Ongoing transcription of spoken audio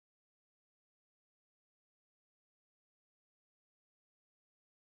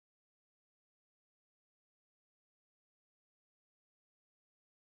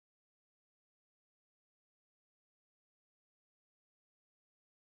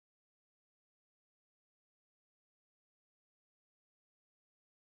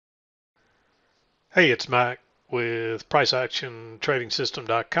Hey, it's Mac with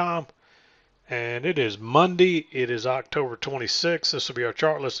PriceActionTradingSystem.com, and it is Monday. It is October 26th. This will be our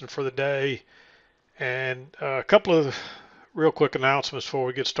chart listing for the day, and a couple of real quick announcements before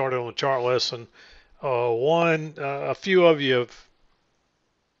we get started on the chart lesson. One, a few of you have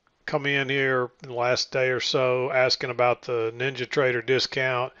come in here in the last day or so asking about the NinjaTrader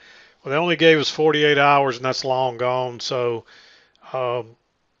discount. Well, they only gave us 48 hours, and that's long gone. So um,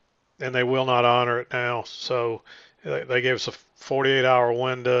 and they will not honor it now. So they gave us a 48-hour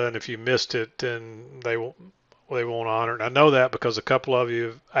window, and if you missed it, then they won't honor it. And I know that because a couple of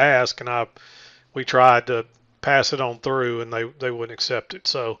you asked, and we tried to pass it on through, and they wouldn't accept it.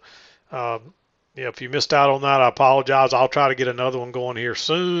 So yeah, if you missed out on that, I apologize. I'll try to get another one going here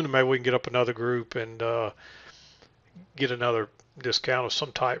soon. Maybe we can get up another group and get another discount of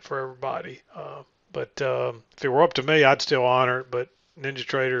some type for everybody. But if it were up to me, I'd still honor it. But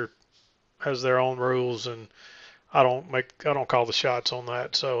NinjaTrader has their own rules, and I don't call the shots on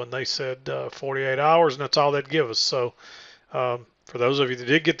that. So, and they said 48 hours, and that's all they'd give us. So, for those of you that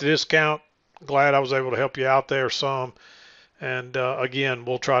did get the discount, glad I was able to help you out there some. And again,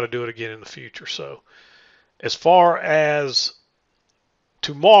 we'll try to do it again in the future. So, as far as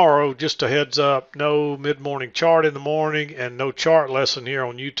tomorrow, just a heads up, no mid-morning chart in the morning, and no chart lesson here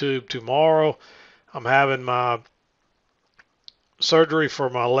on YouTube tomorrow. I'm having my surgery for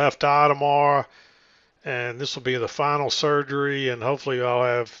my left eye tomorrow, and this will be the final surgery, and hopefully I'll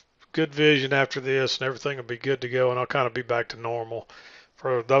have good vision after this, and everything will be good to go, and I'll kind of be back to normal.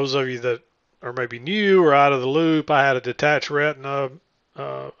 For those of you that are maybe new or out of the loop, I had a detached retina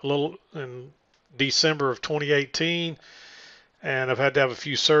a little in December of 2018, and I've had to have a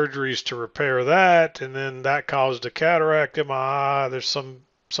few surgeries to repair that, and then that caused a cataract in my eye. There's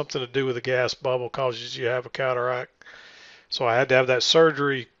something to do with the gas bubble causes you to have a cataract, so I had to have that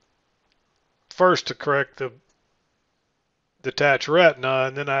surgery first to correct the detached retina,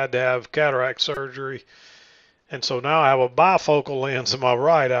 and then I had to have cataract surgery. And so now I have a bifocal lens in my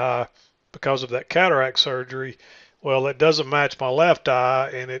right eye because of that cataract surgery. Well, it doesn't match my left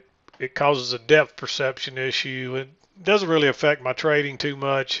eye, and it causes a depth perception issue. It doesn't really affect my trading too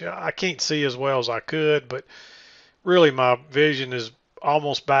much. I can't see as well as I could, but really my vision is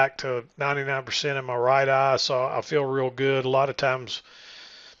almost back to 99% in my right eye, so I feel real good. A lot of times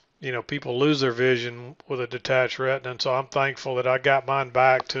people lose their vision with a detached retina, and so I'm thankful that I got mine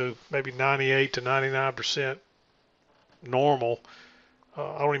back to maybe 98 to 99% normal.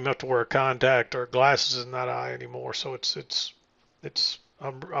 I don't even have to wear a contact or glasses in that eye anymore, so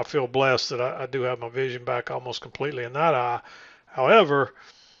I feel blessed that I do have my vision back almost completely in that eye. However,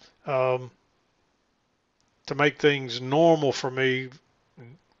 um, to make things normal for me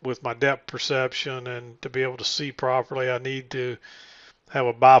with my depth perception and to be able to see properly, I need to have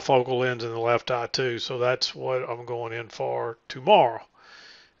a bifocal lens in the left eye too. So that's what I'm going in for tomorrow.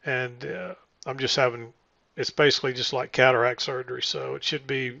 And I'm just having, it's basically just like cataract surgery. So it should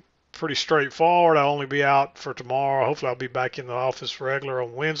be pretty straightforward. I'll only be out for tomorrow. Hopefully I'll be back in the office regular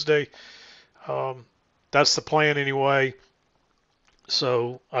on Wednesday. Um, that's the plan anyway.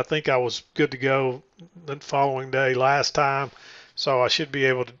 So I think I was good to go the following day last time. So I should be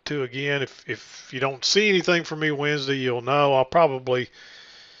able to do again. If you don't see anything from me Wednesday, you'll know. I'll probably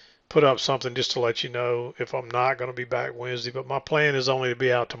put up something just to let you know if I'm not going to be back Wednesday. But my plan is only to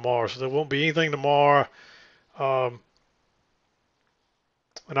be out tomorrow, so there won't be anything tomorrow. Um,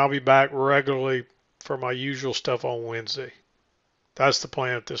 and I'll be back regularly for my usual stuff on Wednesday. That's the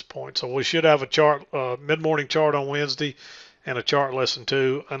plan at this point. So we should have a chart, mid-morning chart on Wednesday, and a chart lesson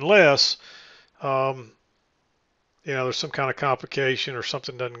too, unless um, there's some kind of complication or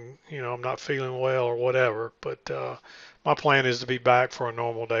something doesn't, I'm not feeling well or whatever. But my plan is to be back for a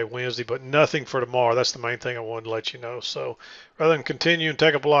normal day Wednesday, but nothing for tomorrow. That's the main thing I wanted to let you know. So rather than continue and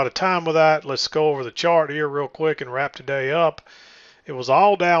take up a lot of time with that, let's go over the chart here real quick and wrap today up. It was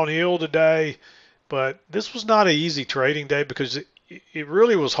all downhill today, but this was not an easy trading day because it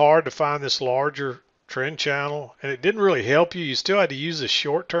really was hard to find this larger trend channel, and it didn't really help you. You still had to use the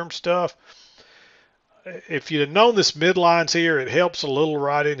short-term stuff. If you'd have known this midlines here, it helps a little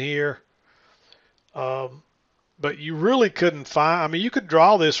right in here. But you really couldn't find, I mean, you could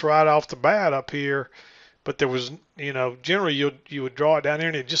draw this right off the bat up here, but there was, generally you would draw it down here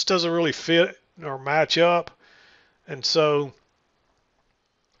and it just doesn't really fit or match up. And so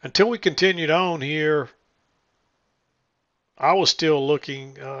until we continued on here, I was still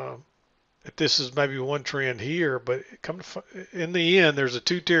looking at this as maybe one trend here, but in the end, there's a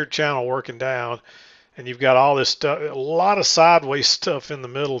two-tiered channel working down, and you've got all this stuff, a lot of sideways stuff in the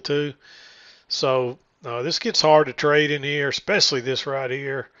middle too. So this gets hard to trade in here, especially this right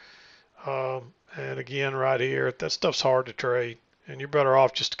here. And again, right here, that stuff's hard to trade, and you're better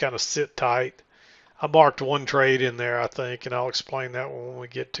off just to kind of sit tight. I marked one trade in there, I think, and I'll explain that when we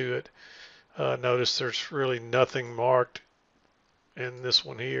get to it. Notice there's really nothing marked in this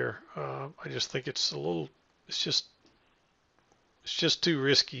one here. I just think it's a little, it's just too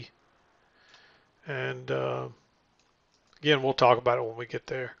risky. And again, we'll talk about it when we get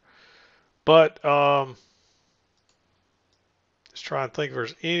there. But just try and think if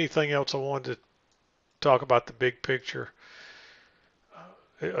there's anything else I wanted to talk about the big picture.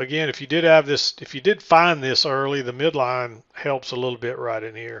 Again, if you did have this, if you did find this early, the midline helps a little bit right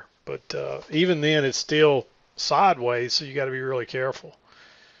in here. But even then, it's still sideways, so you got to be really careful.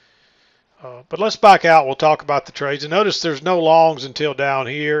 But let's back out. We'll talk about the trades. And notice there's no longs until down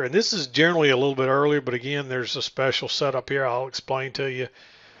here. And this is generally a little bit earlier, but again, there's a special setup here I'll explain to you.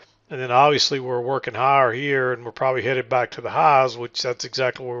 And then obviously we're working higher here, and we're probably headed back to the highs, which that's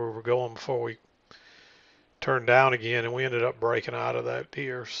exactly where we were going before we turned down again, and we ended up breaking out of that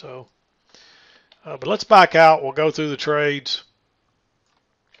here. So, but let's back out. We'll go through the trades.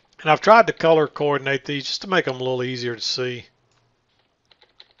 And I've tried to color coordinate these just to make them a little easier to see.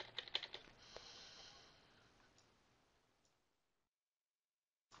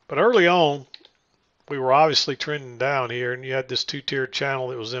 But early on, we were obviously trending down here, and you had this two-tiered channel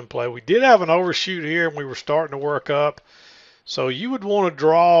that was in play. We did have an overshoot here, and we were starting to work up. So you would want to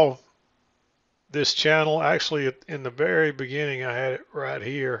draw this channel. Actually, in the very beginning, I had it right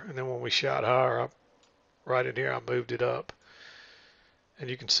here, and then when we shot higher, right in here, I moved it up. And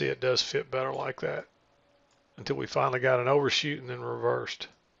you can see it does fit better like that until we finally got an overshoot and then reversed.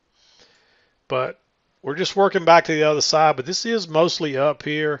 But we're just working back to the other side, but this is mostly up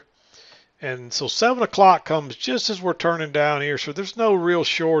here. And so 7 o'clock comes just as we're turning down here. So there's no real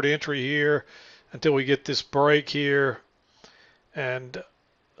short entry here until we get this break here. And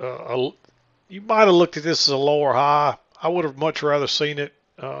you might have looked at this as a lower high. I would have much rather seen it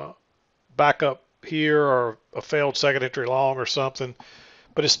back up here or a failed second entry long or something.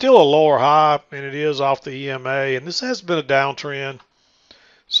 But it's still a lower high, and it is off the EMA. And this has been a downtrend.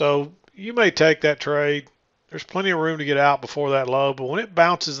 So you may take that trade. There's plenty of room to get out before that low. But when it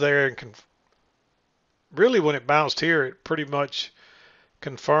bounces there and really when it bounced here, it pretty much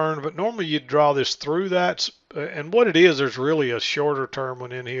confirmed. But normally you'd draw this through that. And what it is, there's really a shorter term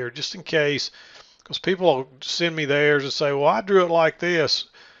one in here just in case. Because people will send me theirs and say, well, I drew it like this.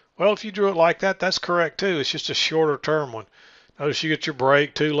 Well, if you drew it like that, that's correct too. It's just a shorter term one. Notice you get your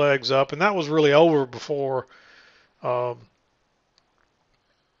break, 2 legs up, and that was really over before 7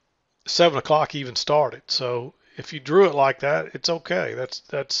 o'clock even started. So if you drew it like that, it's okay.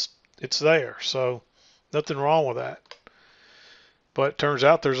 It's there. So nothing wrong with that. But it turns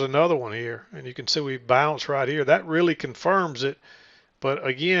out there's another one here, and you can see we bounce right here. That really confirms it. But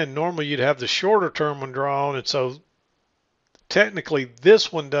again, normally you'd have the shorter term one drawn, and so technically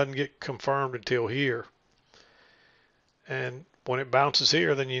this one doesn't get confirmed until here. And when it bounces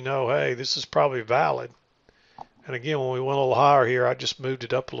here, then you know, hey, this is probably valid. And again, when we went a little higher here, I just moved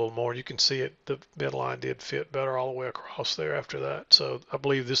it up a little more. You can see it, the midline did fit better all the way across there after that. So I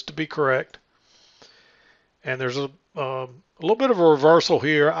believe this to be correct. And there's a little bit of a reversal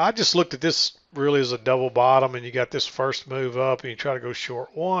here. I just looked at this really as a double bottom, and you got this first move up, and you try to go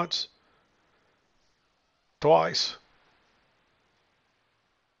short once, twice.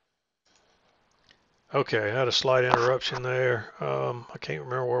 Okay, I had a slight interruption there. I can't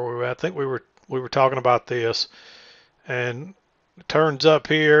remember where we were at. I think we were talking about this, and it turns up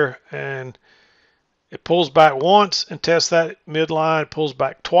here, and it pulls back once and tests that midline, pulls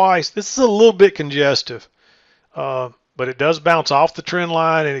back twice. This is a little bit congestive, but it does bounce off the trend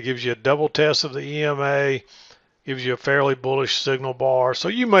line, and it gives you a double test of the EMA, gives you a fairly bullish signal bar. So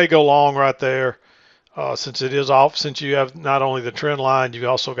you may go long right there, since it is off, since you have not only the trend line, you've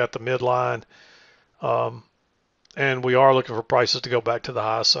also got the midline. And we are looking for prices to go back to the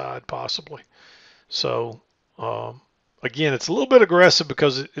high side possibly. So again, it's a little bit aggressive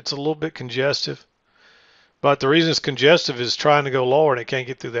because it's a little bit congestive. But the reason it's congestive is trying to go lower, and it can't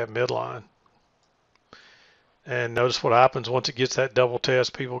get through that midline. And notice what happens once it gets that double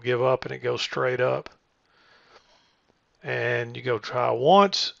test. People give up, and it goes straight up. And you go try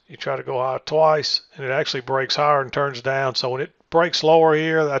once, you try to go high twice, and it actually breaks higher and turns down. So when it breaks lower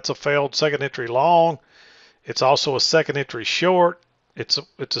here, that's a failed second entry long. It's also a second entry short. It's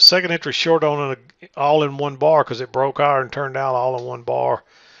a second entry short on an all in one bar because it broke higher and turned down all in one bar.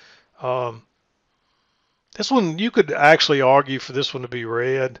 This one, you could actually argue for this one to be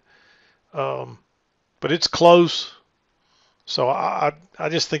red, but it's close. So I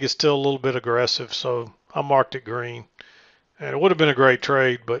just think it's still a little bit aggressive. So I marked it green, and it would have been a great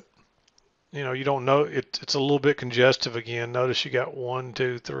trade, but you don't know, it's a little bit congestive again. Notice you got 1,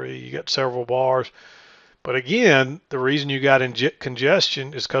 2, 3, you got several bars. But again, the reason you got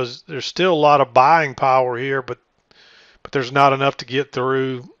congestion is because there's still a lot of buying power here, but there's not enough to get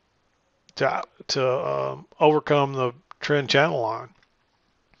through to overcome the trend channel line,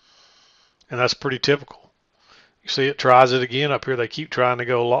 and that's pretty typical. You see it tries it again up here. They keep trying to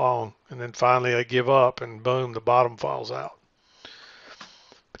go long, and then finally they give up, and boom, the bottom falls out.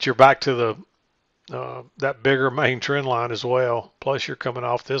 But you're back to the that bigger main trend line as well. Plus you're coming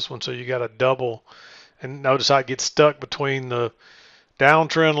off this one, so you got a double. And notice how it gets stuck between the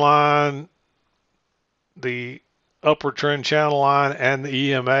downtrend line, the upward trend channel line, and the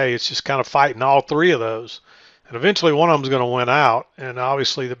EMA. It's just kind of fighting all three of those. And eventually one of them is going to win out, and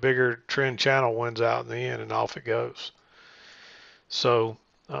obviously the bigger trend channel wins out in the end, and off it goes. So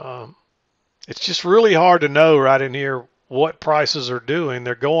it's just really hard to know right in here what prices are doing.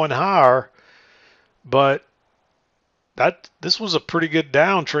 They're going higher, but this was a pretty good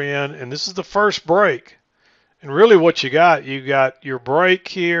downtrend, and this is the first break. And really what you got your break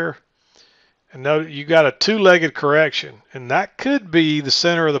here, and note you got a two-legged correction, and that could be the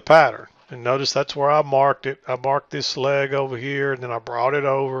center of the pattern. And notice that's where I marked it. I marked this leg over here, and then I brought it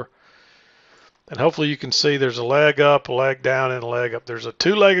over. And hopefully you can see there's a leg up, a leg down, and a leg up. There's a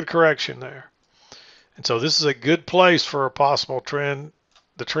two-legged correction there. And so this is a good place for a possible trend,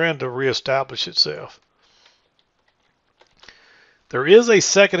 the trend to reestablish itself. There is a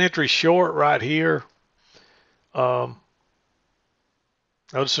second entry short right here. Notice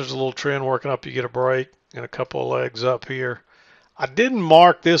there's a little trend working up. You get a break and a couple of legs up here. I didn't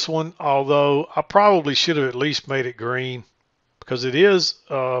mark this one, although I probably should have at least made it green, because it is,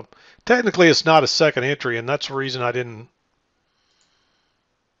 technically it's not a second entry, and that's the reason I didn't.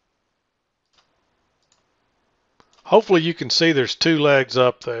 Hopefully you can see there's two legs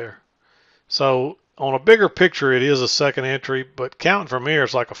up there. So on a bigger picture, it is a second entry, but counting from here,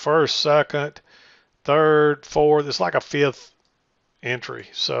 it's like a first, second, third, fourth. It's like a fifth entry.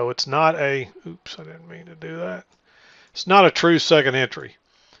 So it's not a, oops, I didn't mean to do that. It's not a true second entry.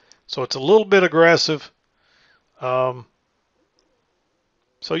 So it's a little bit aggressive. So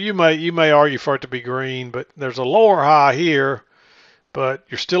you may argue for it to be green, but there's a lower high here, but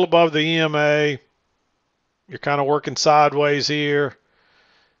you're still above the EMA. You're kind of working sideways here,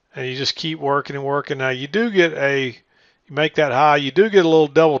 and you just keep working and working. Now you do get you make that high, you do get a little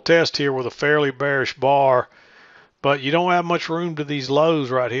double test here with a fairly bearish bar, but you don't have much room to these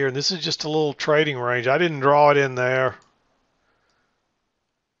lows right here. And this is just a little trading range. I didn't draw it in there.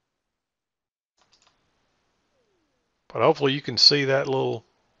 But hopefully you can see that little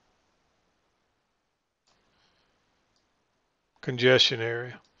congestion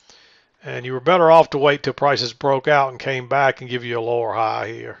area. And you were better off to wait till prices broke out and came back and give you a lower high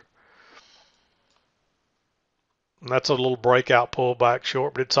here. And that's a little breakout pullback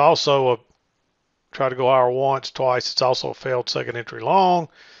short, but it's also a try to go higher once, twice. It's also a failed second entry long.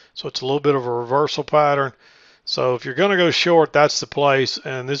 So it's a little bit of a reversal pattern. So if you're going to go short, that's the place.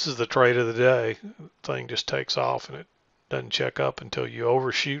 And this is the trade of the day. The thing just takes off and it doesn't check up until you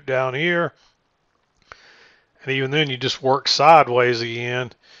overshoot down here. And even then you just work sideways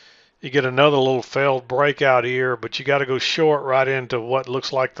again. You get another little failed breakout here, but you got to go short right into what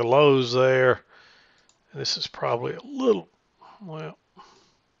looks like the lows there. And this is probably a little, well,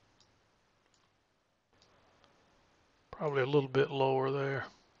 probably a little bit lower there.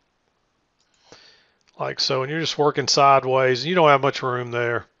 Like so, and you're just working sideways. You don't have much room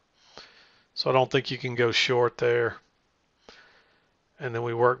there. So I don't think you can go short there. And then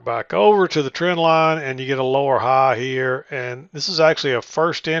we work back over to the trend line, and you get a lower high here. And this is actually a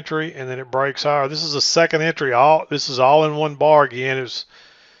first entry, and then it breaks higher. This is a second entry. This is all in one bar again. It was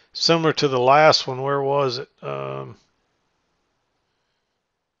similar to the last one. Where was it?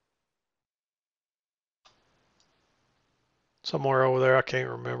 Somewhere over there. I can't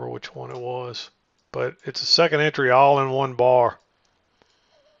remember which one it was. But it's a second entry all in one bar.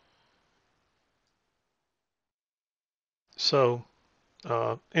 So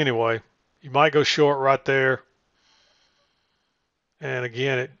anyway, you might go short right there. And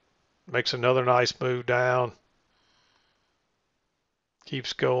again, it makes another nice move down.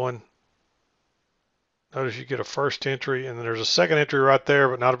 Keeps going. Notice you get a first entry, and then there's a second entry right there,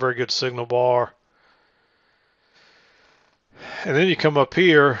 but not a very good signal bar. And then you come up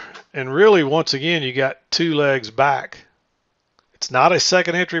here, and really, once again, you got two legs back. It's not a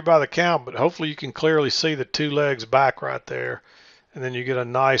second entry by the count, but hopefully you can clearly see the two legs back right there. And then you get a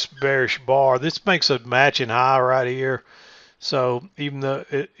nice bearish bar. This makes a matching high right here. So even though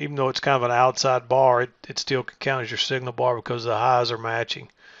it's kind of an outside bar, it still can count as your signal bar because the highs are matching.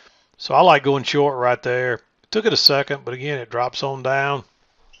 So I like going short right there. It took it a second, but again, it drops on down.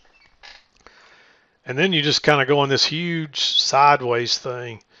 And then you just kind of go in this huge sideways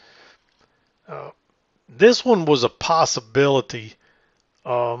thing. Uh, this one was a possibility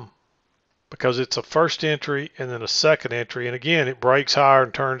um, because it's a first entry and then a second entry. And again, it breaks higher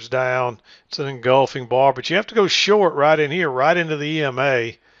and turns down. It's an engulfing bar, but you have to go short right in here, right into the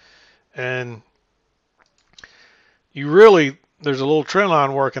EMA. And you really, there's a little trend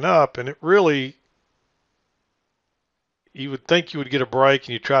line working up, and it really, you would think you would get a break and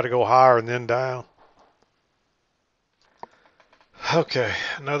you try to go higher and then down. Okay,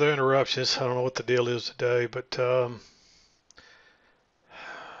 another interruption. I don't know what the deal is today, but I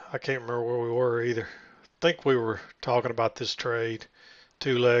can't remember where we were either. I think we were talking about this trade,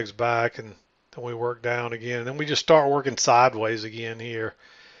 2 legs back, and then we work down again. And then we just start working sideways again here.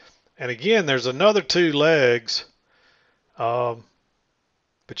 And again, there's another 2 legs,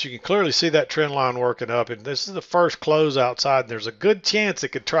 but you can clearly see that trend line working up. And this is the first close outside. And there's a good chance it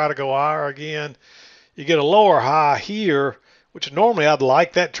could try to go higher again. You get a lower high here, which normally I'd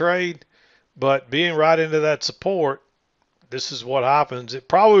like that trade, but being right into that support, this is what happens. It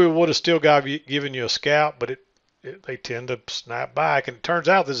probably would have still given you a scalp, but they tend to snap back, and it turns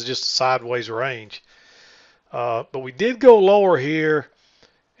out this is just a sideways range. But we did go lower here,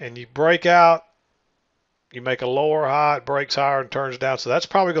 and you break out, you make a lower high, it breaks higher and turns down, so that's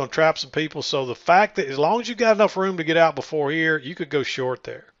probably going to trap some people. So the fact that as long as you got enough room to get out before here, you could go short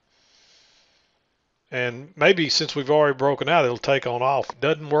there. And maybe since we've already broken out, it'll take on off. It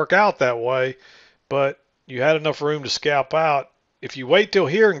doesn't work out that way, but you had enough room to scalp out. If you wait till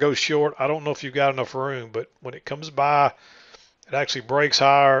here and go short, I don't know if you've got enough room, but when it comes by, it actually breaks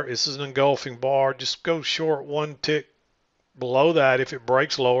higher. This is an engulfing bar. Just go short 1 tick below that if it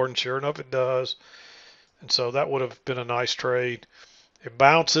breaks lower, and sure enough it does. And so that would have been a nice trade. It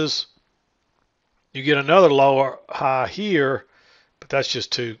bounces. You get another lower high here, but that's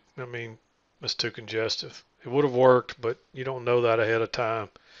just too, that's too congestive. It would have worked, but you don't know that ahead of time.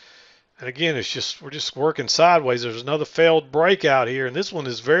 And again, we're just working sideways. There's another failed breakout here, and this one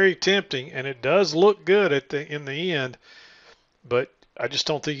is very tempting, and it does look good in the end, but I just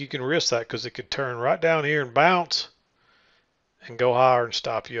don't think you can risk that because it could turn right down here and bounce and go higher and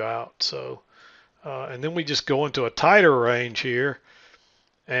stop you out. So, and then we just go into a tighter range here,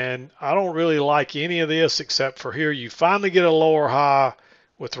 and I don't really like any of this except for here. You finally get a lower high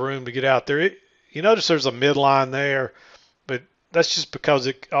with room to get out there. You notice there's a midline there, but that's just because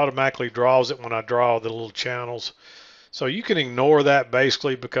it automatically draws it when I draw the little channels. So you can ignore that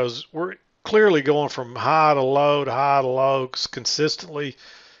basically because we're clearly going from high to low consistently.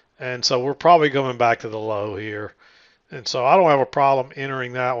 And so we're probably going back to the low here. And so I don't have a problem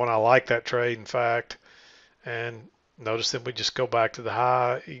entering that one. I like that trade, in fact. And notice that we just go back to the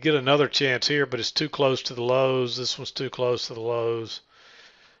high. You get another chance here, but it's too close to the lows. This one's too close to the lows.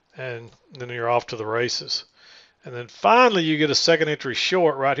 And then you're off to the races. And then finally you get a second entry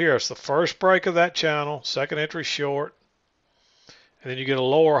short right here. It's the first break of that channel, second entry short. And then you get a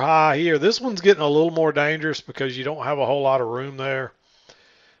lower high here. This one's getting a little more dangerous because you don't have a whole lot of room there.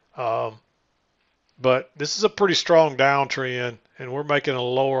 But this is a pretty strong downtrend, and we're making a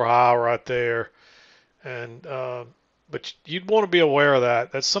lower high right there. And but you'd want to be aware of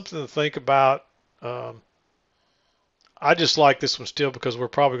that. That's something to think about. I just like this one still because we're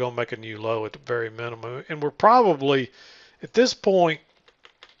probably going to make a new low at the very minimum. And we're probably, at this point,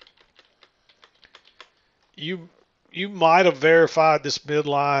 you might have verified this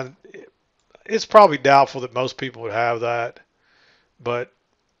midline. It's probably doubtful that most people would have that. But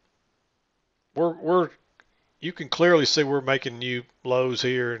you can clearly see we're making new lows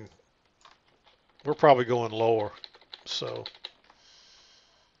here, and we're probably going lower. So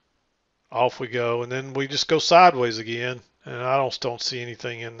off we go, and then we just go sideways again, and I don't see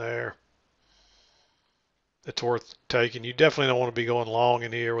anything in there that's worth taking. You definitely don't want to be going long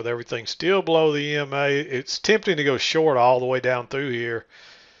in here with everything still below the EMA. It's tempting to go short all the way down through here,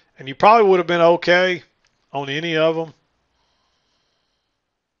 and you probably would have been okay on any of them,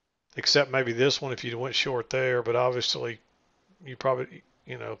 except maybe this one if you went short there. But obviously, you probably,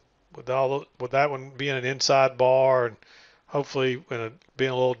 with that one being an inside bar and hopefully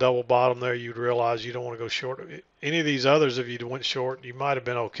being a little double bottom there, you'd realize you don't want to go short. Any of these others, if you went short, you might have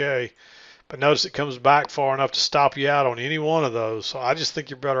been okay. But notice it comes back far enough to stop you out on any one of those. So I just think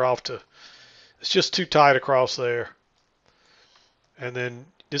you're better off it's just too tight across there. And then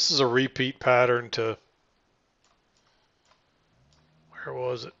this is a repeat pattern to, where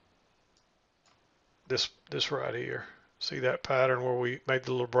was it? This right here. See that pattern where we made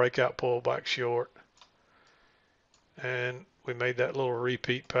the little breakout pull back short? And we made that little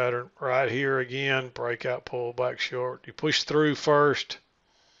repeat pattern right here again, breakout, pull back short. You push through first,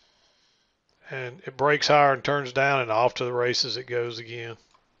 and it breaks higher and turns down, and off to the races it goes again.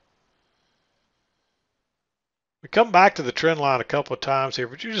 We come back to the trend line a couple of times here,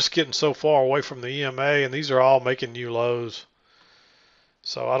 but you're just getting so far away from the EMA, and these are all making new lows.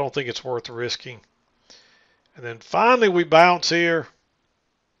 So I don't think it's worth risking. And then finally we bounce here.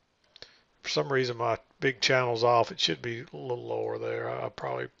 For some reason my big channel's off. It should be a little lower there. I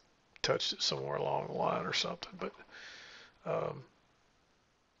probably touched it somewhere along the line or something. But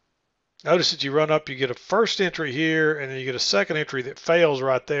notice that you run up, you get a first entry here, and then you get a second entry that fails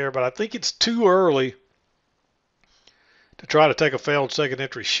right there. But I think it's too early to try to take a failed second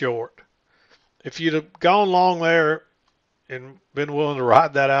entry short. If you'd have gone long there and been willing to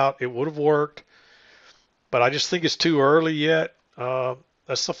ride that out, it would have worked. But I just think it's too early yet.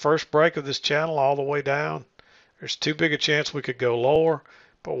 That's the first break of this channel all the way down. There's too big a chance we could go lower.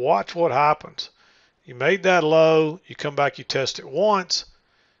 But watch what happens. You made that low. You come back, you test it once.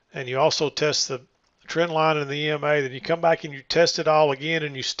 And you also test the trend line in the EMA. Then you come back and you test it all again,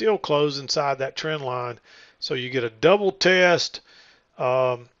 and you still close inside that trend line. So you get a double test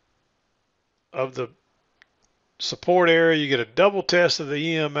of the support area. You get a double test of the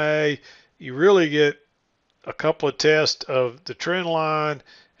EMA. You really get a couple of tests of the trend line,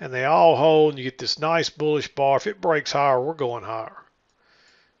 and they all hold, and you get this nice bullish bar. If it breaks higher, we're going higher.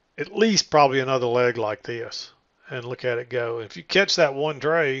 At least probably another leg like this. And look at it go. If you catch that one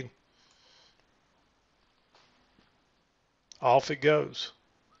trade, off it goes.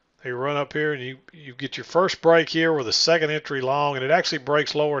 You run up here and you get your first break here with a second entry long, and it actually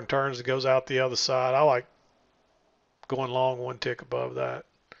breaks lower and turns and goes out the other side. I like going long one tick above that.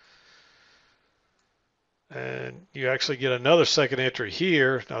 And you actually get another second entry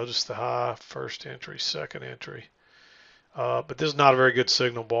here. Notice the high, first entry, second entry. But this is not a very good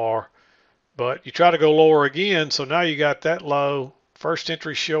signal bar. But you try to go lower again, so now you got that low, first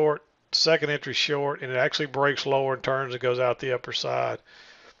entry short, second entry short, and it actually breaks lower and turns and goes out the upper side.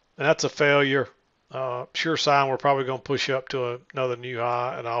 And that's a failure. Sure sign we're probably going to push up to another new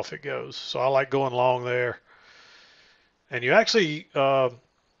high, and off it goes. So I like going long there. And you actually, now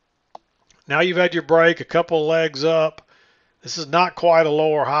you've had your break, a couple of legs up. This is not quite a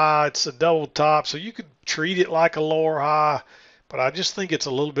lower high. It's a double top, so you could treat it like a lower high, but I just think it's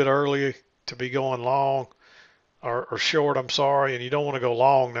a little bit early to be going long or short, I'm sorry, and you don't want to go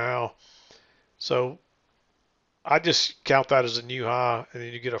long now. So I just count that as a new high, and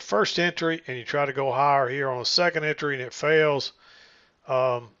then you get a first entry and you try to go higher here on a second entry and it fails.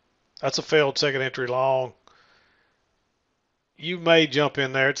 That's a failed second entry long. You may jump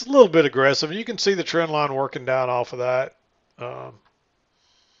in there. It's a little bit aggressive. You can see the trend line working down off of that.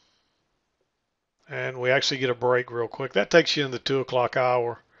 And we actually get a break real quick. That takes you in the 2 o'clock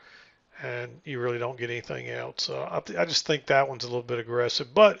hour, and you really don't get anything else. So I just think that one's a little bit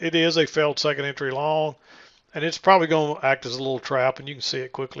aggressive, but it is a failed second entry long, and it's probably going to act as a little trap, and you can see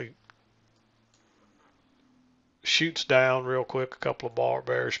it quickly shoots down real quick, a couple of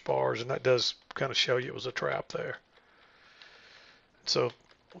bearish bars, and that does kind of show you it was a trap there. So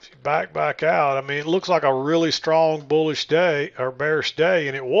if you back out, I mean, it looks like a really strong bullish day or bearish day,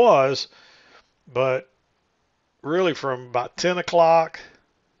 and it was, but really from about 10 o'clock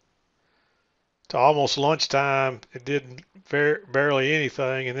to almost lunchtime, it did barely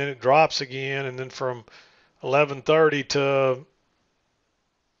anything, and then it drops again, and then from 11:30 to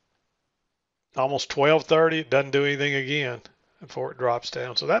almost 12:30, it doesn't do anything again before it drops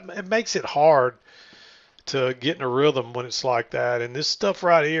down. So that it makes it hard to get in a rhythm when it's like that. And this stuff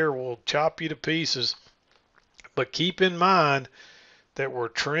right here will chop you to pieces. But keep in mind that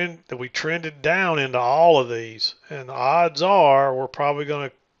we trended down into all of these, and the odds are we're probably going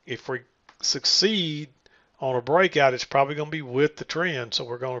to, if we succeed on a breakout, it's probably going to be with the trend. So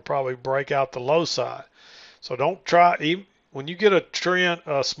we're going to probably break out the low side. So don't try, even when you get a trend,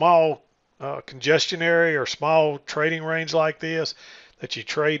 a small congestion area or small trading range like this that you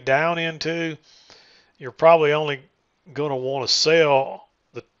trade down into, you're probably only going to want to sell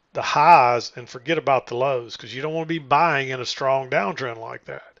the highs and forget about the lows, because you don't want to be buying in a strong downtrend like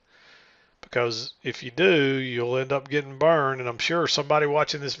that. Because if you do, you'll end up getting burned. And I'm sure somebody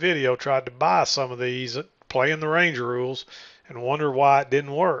watching this video tried to buy some of these playing the range rules and wonder why it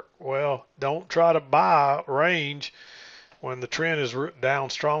didn't work. Well, don't try to buy range when the trend is down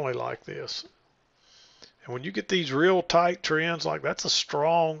strongly like this. And when you get these real tight trends, like those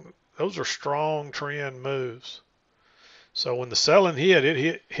are strong trend moves. So when the selling hit,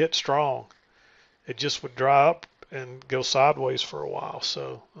 it hit strong. It just would dry up and go sideways for a while.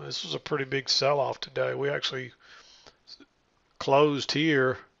 So this was a pretty big sell-off today. We actually closed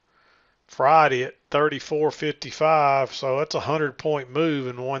here Friday at 34.55, so that's a 100-point move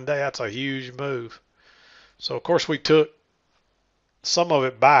in one day. That's a huge move. So of course we took some of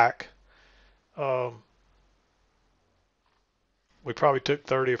it back. We probably took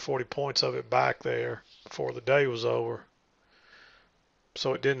 30 or 40 points of it back there before the day was over.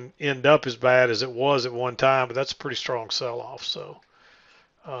 So it didn't end up as bad as it was at one time, but that's a pretty strong sell-off. So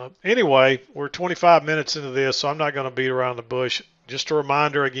anyway, we're 25 minutes into this, so I'm not going to beat around the bush. Just a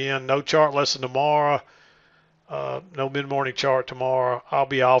reminder again, no chart lesson tomorrow, no mid-morning chart tomorrow. I'll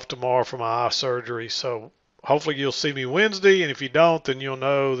be off tomorrow for my eye surgery, so hopefully you'll see me Wednesday, and if you don't, then you'll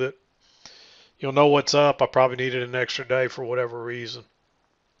know what's up. I probably needed an extra day for whatever reason.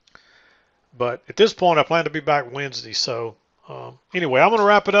 But at this point, I plan to be back Wednesday. So anyway, I'm going to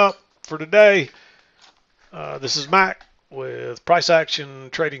wrap it up for today. This is Mac with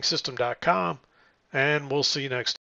PriceActionTradingSystem.com, and we'll see you next time.